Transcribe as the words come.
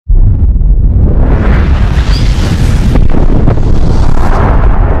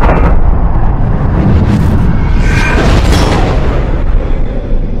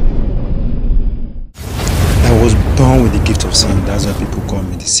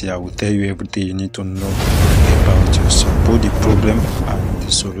this year, I will tell you everything you need to know about yourself, both the problem and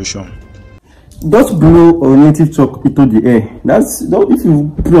the solution. Just blow a native chalk into the air. If you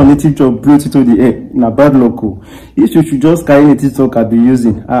blow a native chalk, blow it into the air. Na bad luck. If you should just carry native chalk I'll be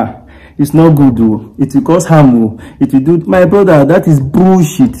using, it's not good though. It will cause harm. It will do. My brother, that is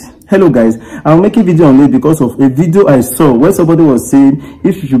bullshit. Hello guys, I'm making video on it because of a video I saw where somebody was saying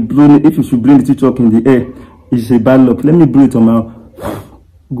if you should blow native chalk in the air, it's a bad luck. Let me blow it on my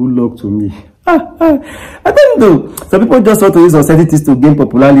good luck to me. I don't know. Some people just want to use uncertainties to gain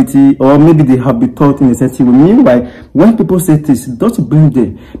popularity, or maybe they have been taught in a sensitive way. Meanwhile, when people say this, don't blame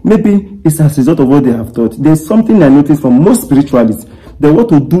them. Maybe it's as a result of what they have taught. There's something I noticed from most spiritualists. They want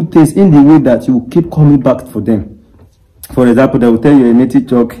to do things in the way that you will keep coming back for them. For example, they will tell you a native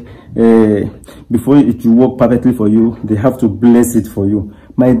chalk, before it will work perfectly for you, they have to bless it for you.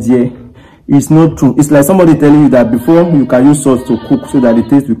 My dear, it's not true. It's like somebody telling you that before you can use salt to cook so that the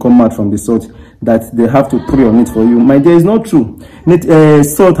taste will come out from the salt, that they have to pray on it for you. My dear, it's not true.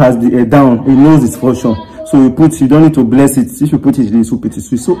 Salt has the down, it knows its function. So you don't need to bless it. If you put it, it will put it.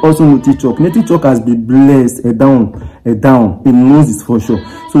 So also native chalk. Native chalk has been blessed, a down. It knows its function.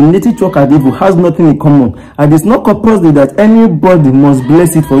 So native chalk and evil has nothing in common. And it's not compulsory that anybody must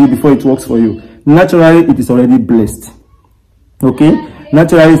bless it for you before it works for you. Naturally, it is already blessed. Okay?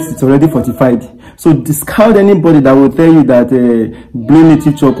 Naturally, it's already fortified. So discard anybody that will tell you that blame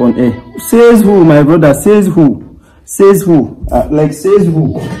native chalk on air. Says who, my brother? Says who? Says who? Says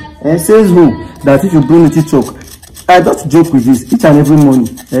who? Says who? That if you blame native chalk, I don't joke with this each and every morning.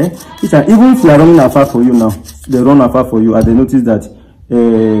 Even if they are running afar for you now, they run afar for you, and they notice that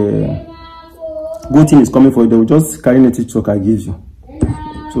good thing is coming for you, they will just carry native chalk I give you.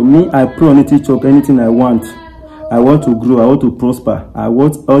 So me, I pray on native chalk anything I want. I want to grow, I want to prosper, I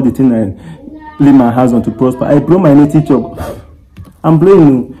want all the things I lay my hands on to prosper. I blow my native chalk. I'm blowing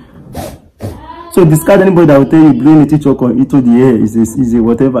you. So discard anybody that will tell you blow native chalk into the air is a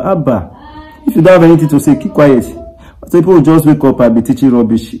whatever. Abba. If you don't have anything to say, keep quiet. So people will just wake up and be teaching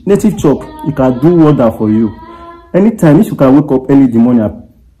rubbish. Native chalk, it can do wonder for you. Anytime, if you can wake up early in the morning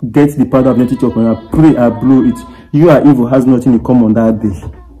and get the powder of native chalk and pray and blow it, you and evil has nothing in common that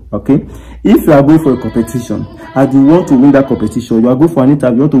day. Okay? If you are going for a competition and you want to win that competition, you are going for an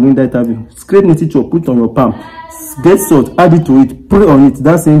interview, you want to win that interview, scrape native chalk, put it on your palm, get salt, add it to it, pray on it.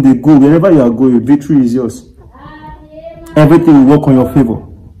 That's saying they go. Wherever you are going, victory is yours. Everything will work on your favor.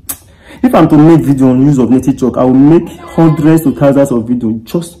 If I'm to make video on use of native chalk, I will make hundreds to thousands of videos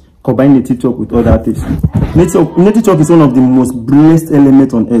just combine native chalk with other things. Native chalk is one of the most blessed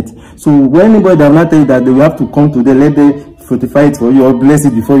elements on earth. So when anybody does not tell you that they will have to come to them, let them fortify it for you or bless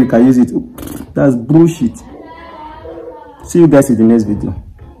it before you can use it, that's bullshit. See you guys in the next video.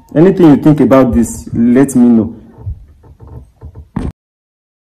 Anything you think about this, let me know.